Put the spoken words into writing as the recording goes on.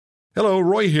Hello,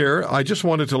 Roy here. I just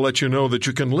wanted to let you know that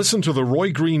you can listen to The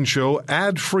Roy Green Show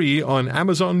ad-free on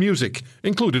Amazon Music,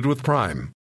 included with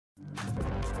Prime.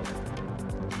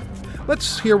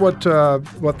 Let's hear what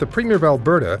the Premier of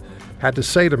Alberta had to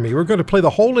say to me. We're going to play the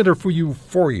whole interview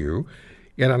for you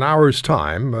in an hour's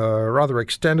time, a rather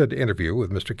extended interview with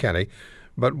Mr. Kenney.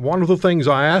 But one of the things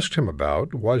I asked him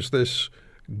about was this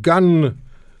gun,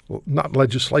 not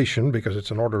legislation, because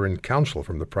it's an order in council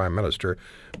from the Prime Minister,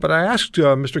 but I asked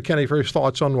Mr. Kenney for his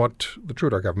thoughts on what the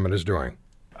Trudeau government is doing.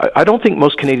 I don't think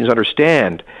most Canadians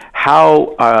understand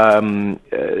how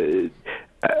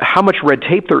much red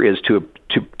tape there is to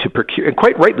procure, and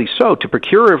quite rightly so, to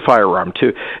procure a firearm,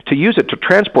 to use it, to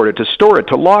transport it, to store it,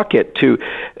 to lock it, to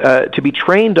be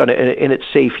trained on it in its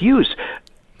safe use.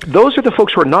 Those are the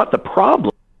folks who are not the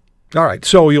problem. All right,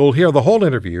 so you'll hear the whole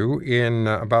interview in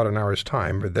about an hour's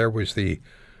time, but there was the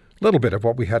little bit of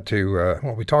what we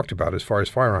talked about as far as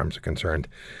firearms are concerned.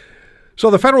 So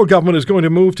the federal government is going to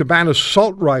move to ban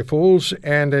assault rifles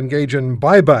and engage in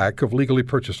buyback of legally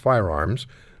purchased firearms.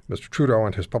 Mr. Trudeau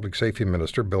and his public safety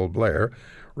minister, Bill Blair,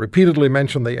 repeatedly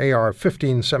mentioned the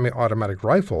AR-15 semi-automatic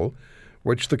rifle,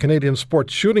 which the Canadian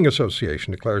Sports Shooting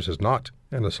Association declares is not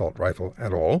an assault rifle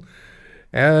at all.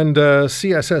 And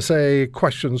CSSA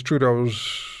questions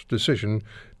Trudeau's decision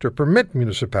to permit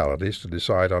municipalities to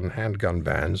decide on handgun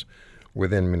bans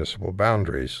within municipal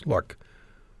boundaries. Look,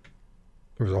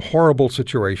 there was a horrible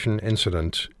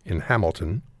incident in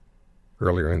Hamilton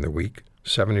earlier in the week. A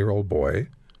 7-year-old boy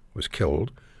was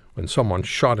killed when someone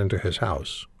shot into his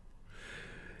house.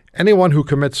 Anyone who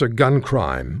commits a gun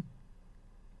crime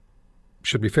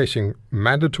should be facing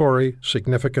mandatory,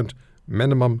 significant,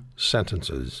 minimum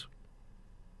sentences.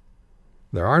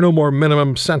 There are no more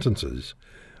minimum sentences.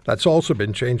 That's also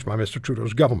been changed by Mr.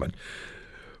 Trudeau's government.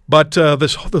 But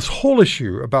this whole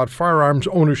issue about firearms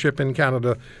ownership in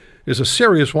Canada is a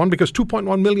serious one because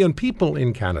 2.1 million people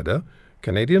in Canada,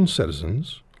 Canadian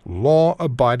citizens,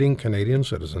 law-abiding Canadian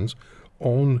citizens,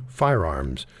 own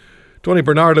firearms. Tony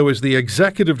Bernardo is the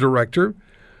executive director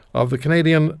of the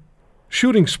Canadian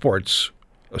Shooting Sports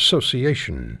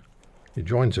Association. He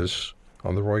joins us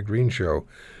on The Roy Green Show.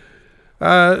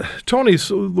 Tony,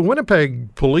 so the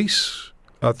Winnipeg police,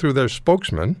 through their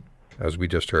spokesman, as we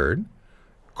just heard,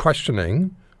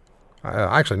 questioning,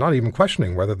 actually not even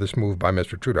questioning whether this move by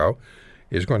Mr. Trudeau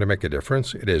is going to make a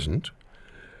difference. It isn't.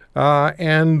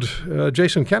 And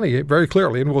Jason Kenney, very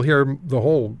clearly, and we'll hear the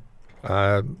whole,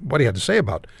 what he had to say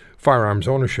about firearms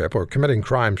ownership or committing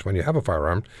crimes when you have a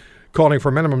firearm, calling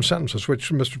for minimum sentences, which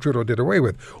Mr. Trudeau did away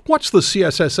with. What's the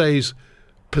CSSA's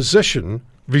position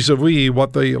vis-a-vis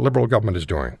what the Liberal government is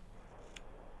doing?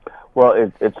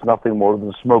 Well, it's nothing more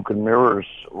than smoke and mirrors,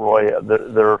 Roy.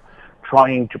 They're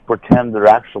trying to pretend they're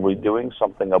actually doing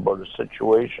something about a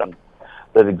situation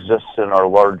that exists in our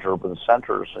large urban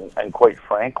centers. And quite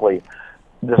frankly,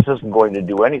 this isn't going to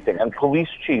do anything. And police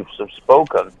chiefs have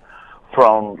spoken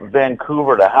from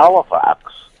Vancouver to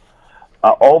Halifax.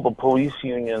 All the police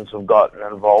unions have gotten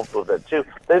involved with it, too.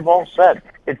 They've all said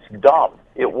it's dumb.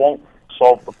 It won't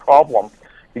solve the problem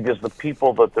because the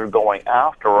people that they're going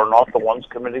after are not the ones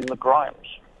committing the crimes.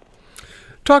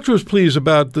 Talk to us, please,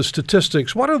 about the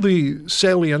statistics. What are the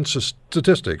salient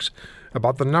statistics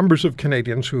about the numbers of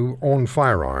Canadians who own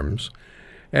firearms?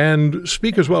 And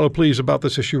speak as well, please, about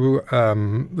this issue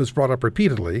that's brought up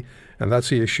repeatedly, and that's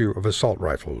the issue of assault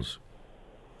rifles.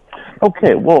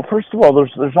 Okay, well, first of all,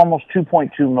 there's almost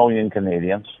 2.2 million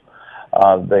Canadians.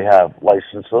 They have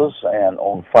licenses and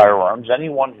own firearms.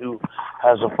 Anyone who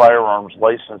has a firearms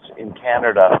license in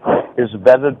Canada is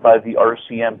vetted by the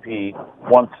RCMP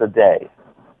once a day.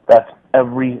 That's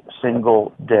every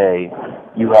single day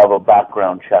you have a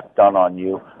background check done on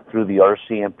you through the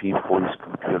RCMP police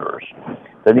computers.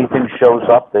 If anything shows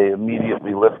up, they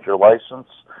immediately lift your license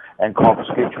and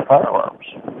confiscate your firearms.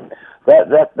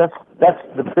 That's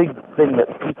the big thing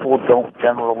that people don't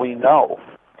generally know.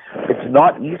 It's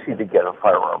not easy to get a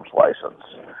firearms license.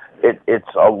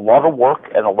 It's a lot of work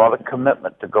and a lot of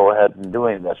commitment to go ahead and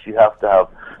doing this. You have to have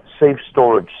safe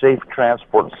storage, safe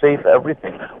transport, safe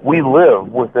everything. We live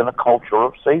within a culture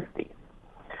of safety.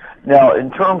 Now,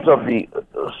 in terms of the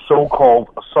so-called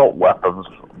assault weapons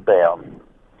ban,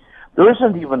 there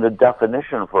isn't even a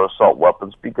definition for assault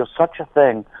weapons because such a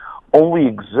thing only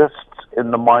exists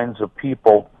in the minds of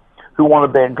people who want to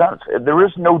ban guns. There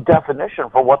is no definition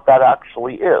for what that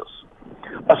actually is.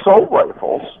 Assault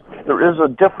rifles, there is a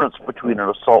difference between an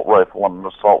assault rifle and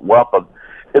an assault weapon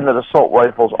in that assault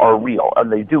rifles are real,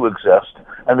 and they do exist,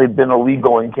 and they've been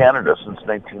illegal in Canada since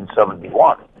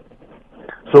 1971.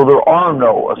 So there are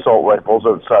no assault rifles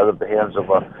outside of the hands of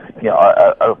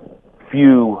a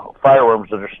few firearms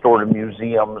that are stored in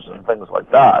museums and things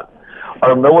like that.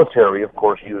 Our military, of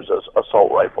course, uses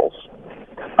assault rifles.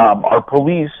 Our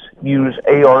police use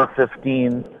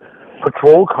AR-15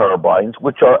 patrol carbines,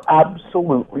 which are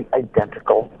absolutely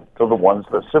identical to the ones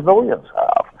that civilians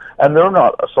have. And they're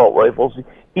not assault rifles,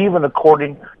 even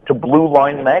according to Blue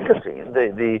Line magazine,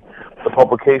 the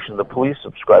publication the police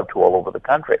subscribe to all over the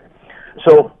country.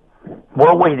 So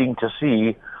we're waiting to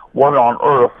see what on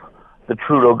earth the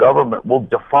Trudeau government will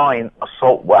define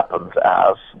assault weapons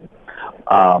as,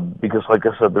 because, like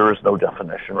I said, there is no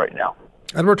definition right now.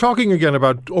 And we're talking again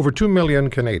about over 2 million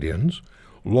Canadians,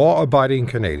 law-abiding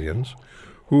Canadians,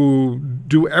 who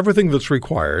do everything that's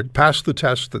required, pass the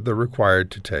tests that they're required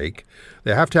to take.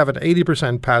 They have to have an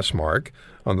 80% pass mark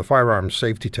on the firearms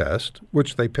safety test,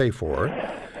 which they pay for,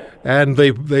 and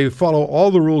they follow all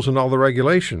the rules and all the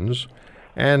regulations.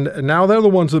 And now they're the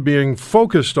ones that are being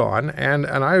focused on, and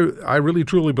I really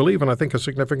truly believe, and I think a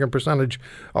significant percentage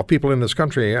of people in this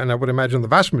country, and I would imagine the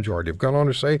vast majority, have gone on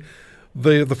to say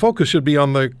the focus should be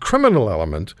on the criminal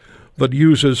element that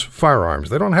uses firearms.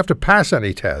 They don't have to pass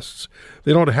any tests.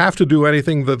 They don't have to do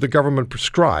anything that the government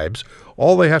prescribes.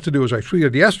 All they have to do, as I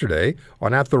tweeted yesterday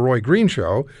on At The Roy Green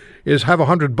Show, is have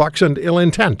 $100 and ill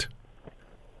intent.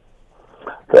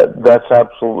 That's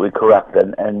absolutely correct,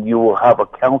 and you will have a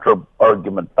counter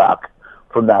argument back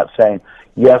from that saying,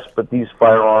 yes, but these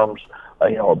firearms,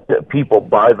 people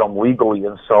buy them legally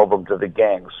and sell them to the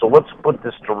gangs. So let's put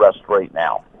this to rest right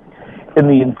now. In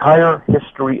the entire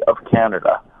history of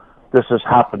Canada, this has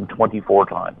happened 24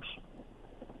 times.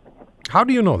 How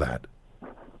do you know that?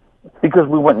 Because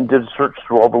we went and did a search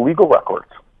through all the legal records,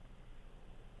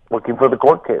 looking for the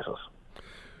court cases.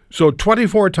 So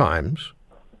 24 times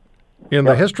in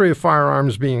the history of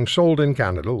firearms being sold in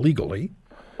Canada legally,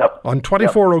 on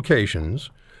 24 occasions,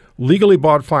 legally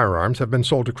bought firearms have been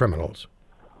sold to criminals.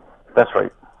 That's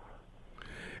right.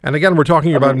 And again, we're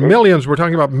talking about millions. We're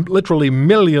talking about literally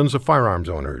millions of firearms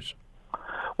owners.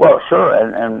 Well, sure,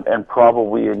 and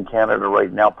probably in Canada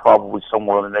right now, probably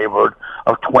somewhere in the neighborhood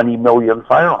of 20 million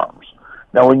firearms.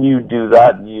 Now, when you do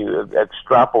that, and you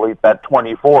extrapolate that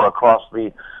 24 across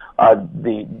the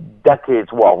decades,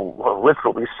 well,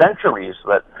 literally centuries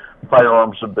that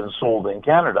firearms have been sold in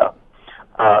Canada,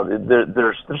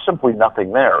 there's simply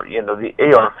nothing there. The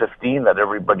AR-15 that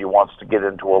everybody wants to get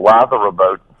into a lather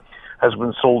about has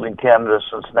been sold in Canada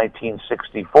since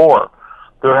 1964.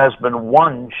 There has been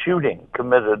one shooting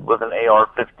committed with an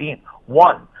AR-15,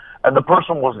 one, and the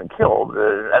person wasn't killed,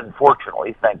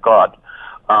 unfortunately, thank God.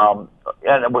 And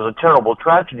it was a terrible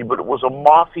tragedy, but it was a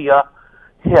mafia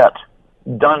hit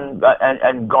done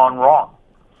and gone wrong,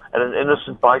 and an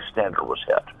innocent bystander was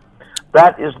hit.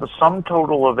 That is the sum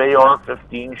total of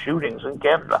AR-15 shootings in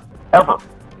Canada, ever.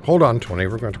 Hold on, Tony.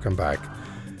 We're going to come back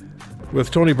with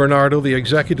Tony Bernardo, the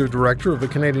Executive Director of the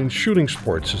Canadian Shooting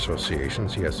Sports Association,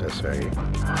 CSSA.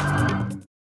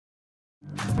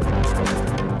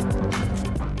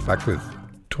 Back with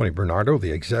Tony Bernardo,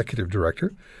 the Executive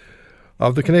Director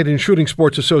of the Canadian Shooting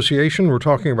Sports Association. We're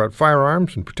talking about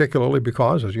firearms, and particularly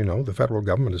because, as you know, the federal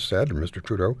government has said, and Mr.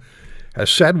 Trudeau has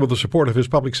said, with the support of his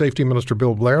Public Safety Minister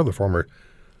Bill Blair, the former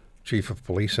Chief of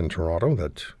Police in Toronto,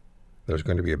 that there's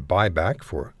going to be a buyback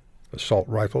for assault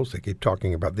rifles. They keep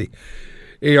talking about the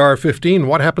AR-15.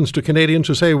 What happens to Canadians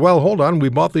who say, well, hold on, we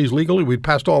bought these legally, we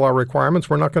passed all our requirements,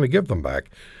 we're not going to give them back?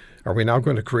 Are we now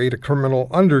going to create a criminal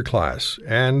underclass?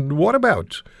 And what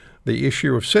about the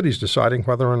issue of cities deciding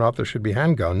whether or not there should be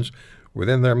handguns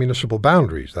within their municipal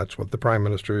boundaries? That's what the Prime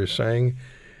Minister is saying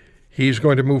he's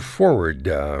going to move forward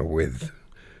with.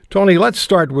 Tony, let's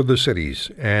start with the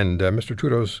cities and Mr.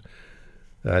 Trudeau's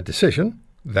decision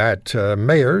that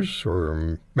mayors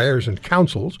and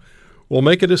councils will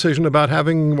make a decision about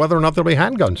having whether or not there'll be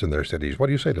handguns in their cities. What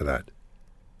do you say to that?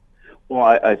 Well,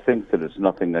 I think that it's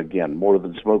nothing, again, more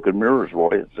than smoke and mirrors,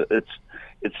 Roy.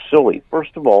 It's silly.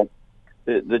 First of all,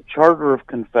 the Charter of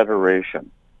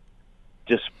Confederation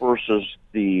disperses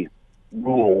the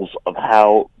rules of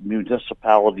how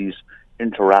municipalities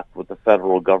interact with the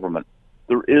federal government.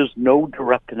 There is no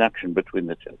direct connection between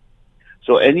the two.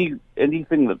 So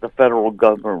anything that the federal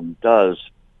government does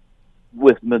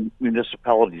with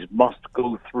municipalities must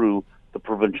go through the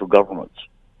provincial governments.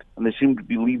 And they seem to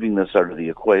be leaving this out of the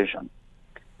equation.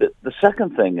 The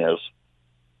second thing is,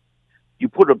 you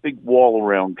put a big wall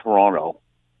around Toronto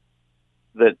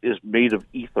that is made of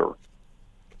ether.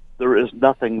 There is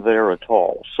nothing there at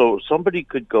all. So somebody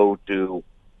could go to,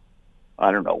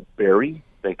 Barrie.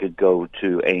 They could go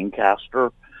to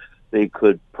Ancaster. They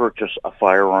could purchase a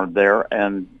firearm there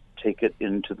and take it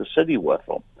into the city with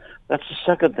them. That's the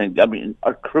second thing. I mean,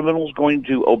 are criminals going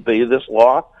to obey this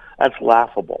law? That's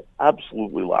laughable,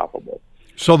 absolutely laughable.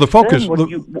 So the focus. Go ahead.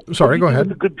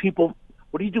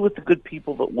 What do you do with the good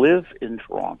people that live in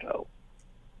Toronto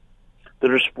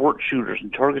that are sport shooters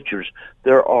and target shooters?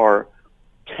 There are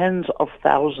tens of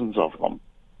thousands of them.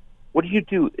 What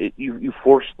do? You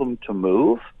force them to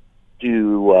move? Do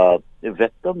you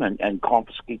evict them and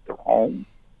confiscate their home?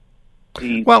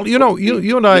 You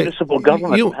and I, municipal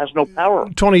government has no power.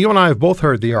 Tony, you and I have both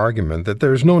heard the argument that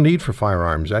there's no need for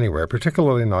firearms anywhere,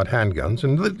 particularly not handguns.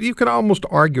 And you could almost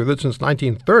argue that since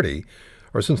 1930,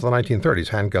 or since the 1930s,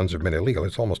 handguns have been illegal.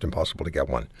 It's almost impossible to get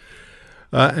one.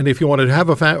 And if you want to have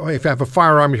if you have a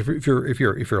firearm, if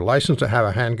you're licensed to have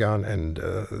a handgun, and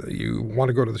you want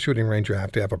to go to the shooting range, you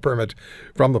have to have a permit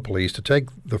from the police to take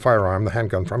the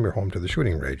handgun from your home to the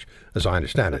shooting range, as I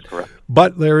understand it. Correct.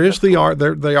 But there is the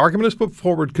argument is put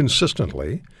forward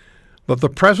consistently that the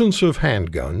presence of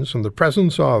handguns and the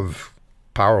presence of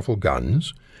powerful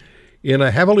guns in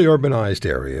a heavily urbanized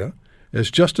area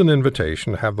is just an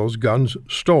invitation to have those guns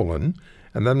stolen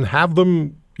and then have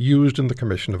them used in the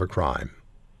commission of a crime.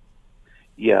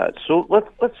 Yeah, so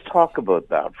let's talk about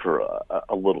that for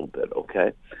a little bit,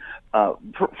 okay?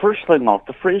 First thing off,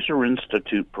 the Fraser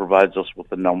Institute provides us with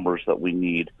the numbers that we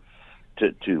need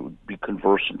to be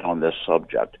conversant on this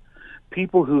subject.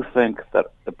 People who think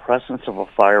that the presence of a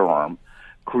firearm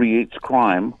creates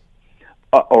crime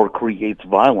or creates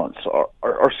violence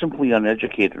are simply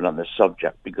uneducated on this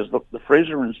subject, because the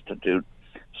Fraser Institute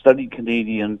studied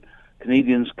Canadian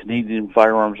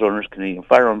firearms owners, Canadian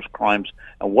firearms crimes,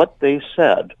 and what they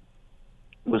said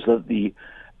was that the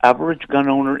average gun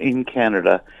owner in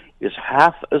Canada is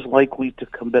half as likely to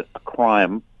commit a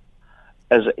crime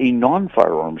as a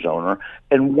non-firearms owner,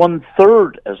 and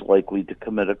 1/3 as likely to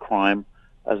commit a crime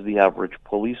as the average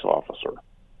police officer.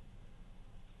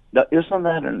 Now, isn't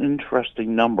that an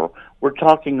interesting number? We're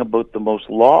talking about the most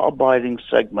law-abiding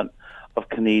segment of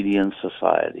Canadian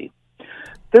society.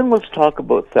 Then let's talk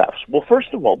about thefts. Well,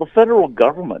 first of all, the federal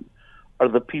government are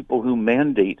the people who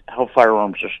mandate how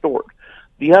firearms are stored.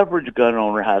 The average gun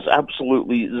owner has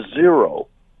absolutely zero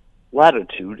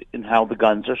latitude in how the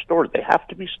guns are stored. They have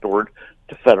to be stored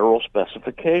to federal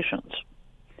specifications.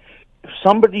 If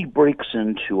somebody breaks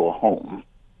into a home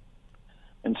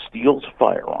and steals a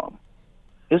firearm,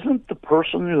 isn't the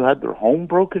person who had their home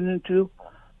broken into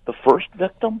the first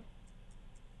victim?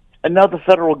 And now the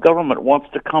federal government wants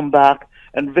to come back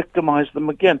and victimize them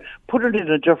again. Put it in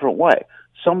a different way.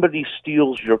 Somebody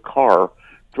steals your car,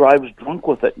 drives drunk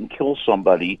with it, and kills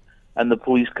somebody, and the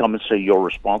police come and say you're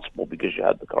responsible because you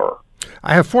had the car.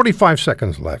 I have 45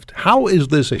 seconds left. How is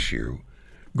this issue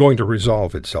going to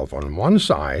resolve itself? On one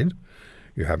side,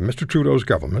 you have Mr. Trudeau's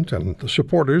government and the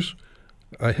supporters,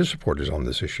 his supporters on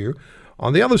this issue.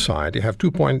 On the other side, you have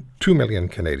 2.2 million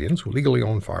Canadians who legally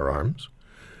own firearms,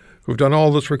 who've done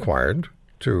all that's required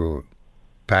to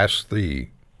pass the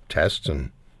tests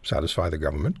and satisfy the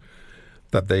government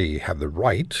that they have the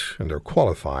right and they're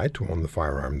qualified to own the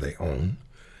firearm they own.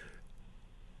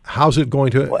 How's it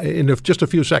going to, in just a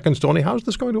few seconds, Tony, how's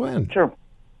this going to end? Sure.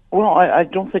 Well, I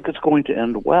don't think it's going to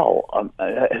end well.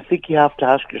 I think you have to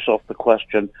ask yourself the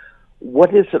question,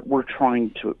 what is it we're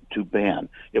trying to ban?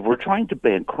 If we're trying to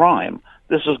ban crime,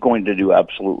 this is going to do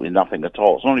absolutely nothing at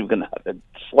all. It's not even going to have the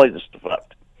slightest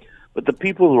effect. But the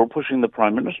people who are pushing the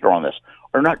Prime Minister on this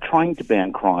are not trying to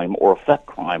ban crime or affect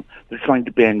crime. They're trying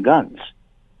to ban guns.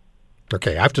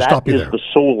 Okay, I have to stop you there. That is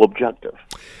the sole objective.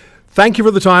 Thank you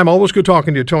for the time. Always good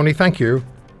talking to you, Tony. Thank you.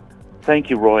 Thank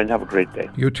you, Roy, and have a great day.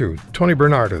 You too. Tony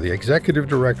Bernardo, the Executive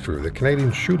Director of the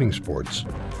Canadian Shooting Sports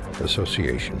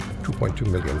Association. 2.2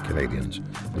 million Canadians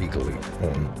legally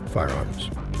own firearms.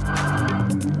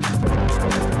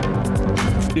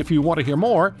 If you want to hear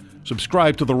more,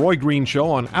 subscribe to The Roy Green Show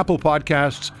on Apple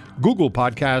Podcasts, Google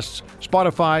Podcasts,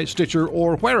 Spotify, Stitcher,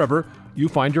 or wherever you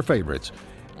find your favorites.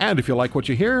 And if you like what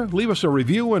you hear, leave us a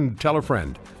review and tell a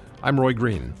friend. I'm Roy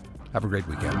Green. Have a great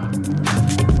weekend.